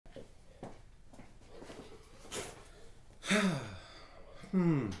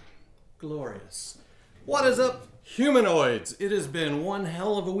Glorious. What is up, humanoids? It has been one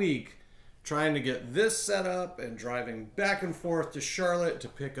hell of a week trying to get this set up and driving back and forth to Charlotte to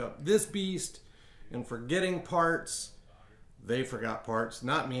pick up this beast and forgetting parts. They forgot parts,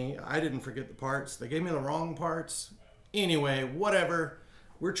 not me. I didn't forget the parts. They gave me the wrong parts. Anyway, whatever.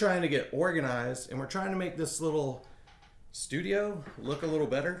 We're trying to get organized and we're trying to make this little studio look a little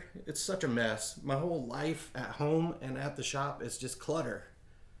better. It's such a mess. My whole life at home and at the shop is just clutter.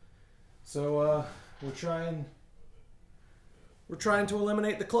 So we're trying to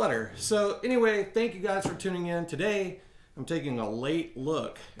eliminate the clutter. So anyway, thank you guys for tuning in. Today I'm taking a late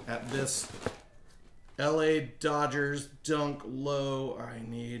look at this LA Dodgers Dunk Low. I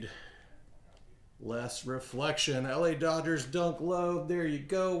need less reflection. LA Dodgers Dunk Low. There you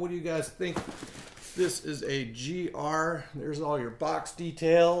go. What do you guys think? This is a GR. There's all your box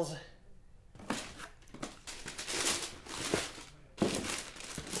details.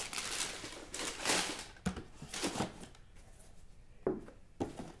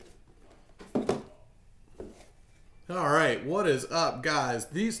 All right, what is up, guys?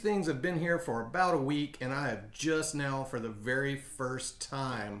 These things have been here for about a week, and I have just now, for the very first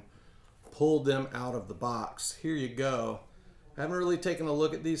time, pulled them out of the box. Here you go. I haven't really taken a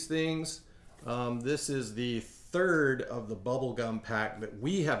look at these things. This is the third of the bubblegum pack that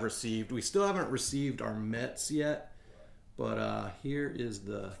we have received. We still haven't received our Mets yet, but here is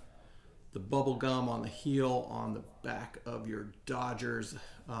the bubblegum on the heel on the back of your Dodgers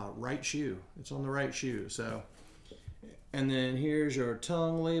right shoe. It's on the right shoe. So. And then here's your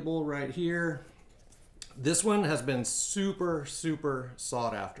tongue label right here. This one has been super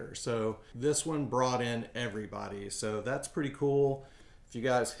sought after. So this one brought in everybody. So that's pretty cool. If you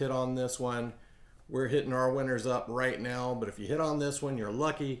guys hit on this one, we're hitting our winners up right now. But if you hit on this one, you're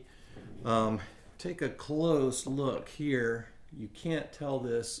lucky. Take a close look here. You can't tell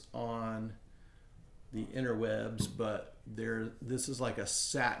this on the interwebs, but this is like a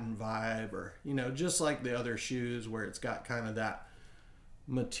satin vibe, or just like the other shoes where it's got kind of that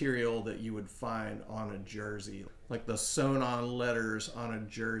material that you would find on a jersey, like the sewn on letters on a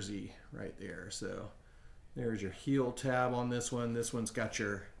jersey right there. So there's your heel tab on this one. This one's got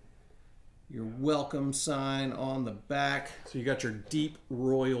your welcome sign on the back. So you got your deep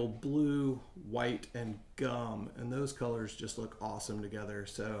royal blue, white, and gum, and those colors just look awesome together.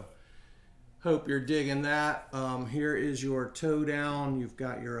 So hope you're digging that. Here is your toe down. You've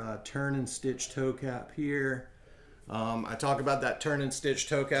got your turn and stitch toe cap here. I talk about that turn and stitch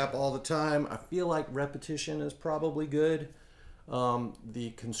toe cap all the time. I feel like repetition is probably good.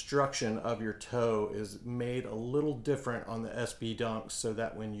 The construction of your toe is made a little different on the SB Dunks so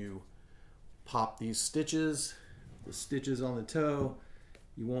that when you pop these stitches, the stitches on the toe,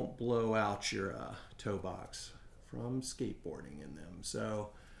 you won't blow out your toe box from skateboarding in them.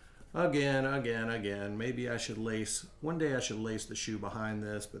 So again, maybe I should lace, one day I should lace the shoe behind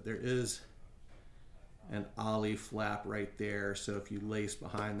this, but there is an ollie flap right there. So if you lace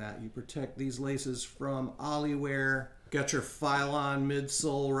behind that, you protect these laces from ollie wear. Got your Phylon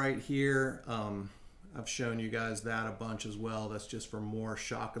midsole right here. I've shown you guys that a bunch as well. That's just for more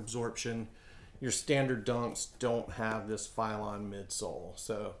shock absorption. Your standard Dunks don't have this Phylon midsole,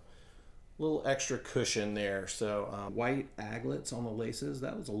 so little extra cushion there. So white aglets on the laces,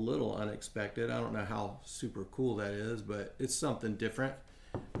 that was a little unexpected. I don't know how super cool that is, but it's something different.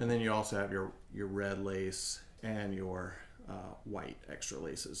 And then you also have your red lace and your white extra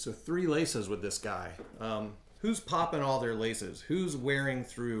laces. So 3 laces with this guy. Who's popping all their laces? Who's wearing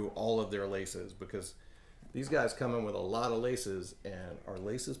through all of their laces? Because these guys come in with a lot of laces, and are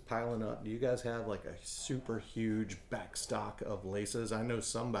laces piling up? Do you guys have like a super huge back stock of laces? I know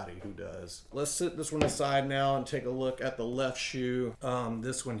somebody who does. Let's set this one aside now and take a look at the left shoe.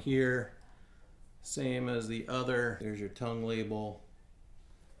 This one here, same as the other. There's your tongue label.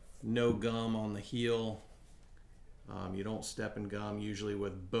 No gum on the heel. You don't step in gum usually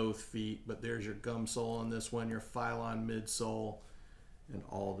with both feet, but there's your gum sole on this one, your Phylon midsole. And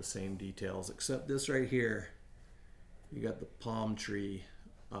all the same details, except this right here. You got the palm tree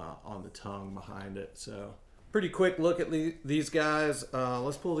on the tongue behind it. So pretty quick look at these guys.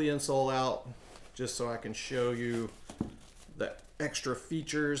 Let's pull the insole out just so I can show you the extra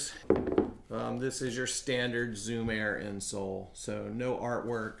features. This is your standard Zoom Air insole. So no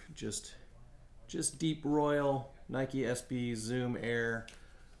artwork, just deep royal Nike SB Zoom Air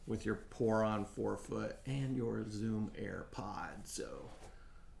with your Poron forefoot and your Zoom Air pod. So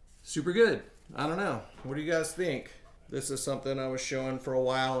super good. I don't know. What do you guys think? This is something I was showing for a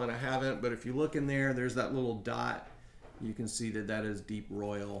while and I haven't, but if you look in there, there's that little dot. You can see that is deep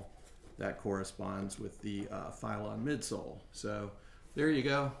royal. That corresponds with the Phylon midsole. So there you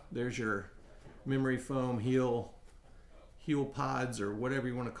go. There's your memory foam heel pods, or whatever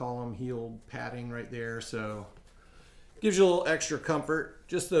you want to call them, heel padding right there. So gives you a little extra comfort,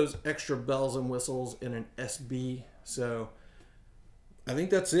 just those extra bells and whistles in an SB. So I think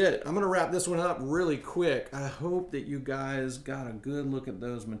that's it. I'm going to wrap this one up really quick. I hope that you guys got a good look at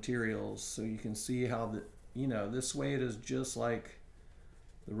those materials so you can see how the, you know, this suede is just like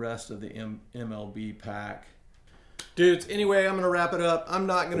the rest of the MLB pack. Dudes, anyway, I'm going to wrap it up. I'm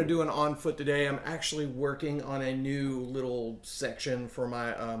not going to do an on foot today. I'm actually working on a new little section for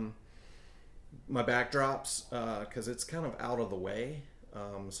my my backdrops because it's kind of out of the way.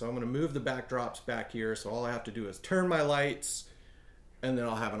 So I'm going to move the backdrops back here. So all I have to do is turn my lights, and then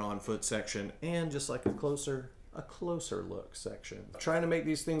I'll have an on foot section and just like a closer look section. I'm trying to make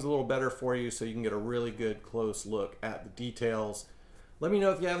these things a little better for you so you can get a really good close look at the details. Let me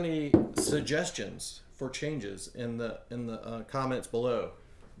know if you have any suggestions for changes in the comments below.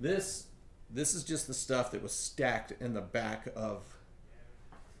 This is just the stuff that was stacked in the back of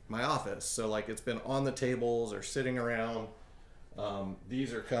my office. So like it's been on the tables or sitting around.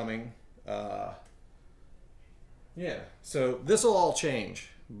 These are coming. Yeah, so this will all change.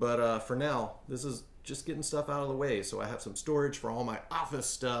 But for now, this is just getting stuff out of the way. So I have some storage for all my office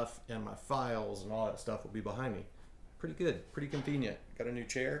stuff, and my files and all that stuff will be behind me. Pretty good, pretty convenient. Got a new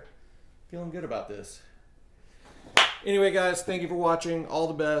chair. Feeling good about this. Anyway, guys, thank you for watching. All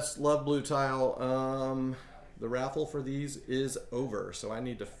the best. Love Blue Tile. The raffle for these is over, so I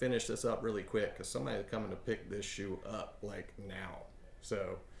need to finish this up really quick because somebody's coming to pick this shoe up like now.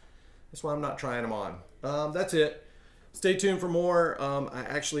 So that's why I'm not trying them on. That's it. Stay tuned for more. I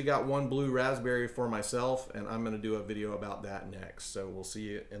actually got one blue raspberry for myself, and I'm going to do a video about that next. So we'll see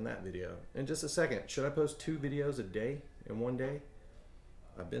you in that video in just a second. Should I post 2 videos a day in one day?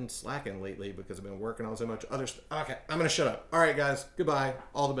 I've been slacking lately because I've been working on so much other stuff. Okay, I'm going to shut up. All right, guys. Goodbye.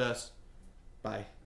 All the best. Bye.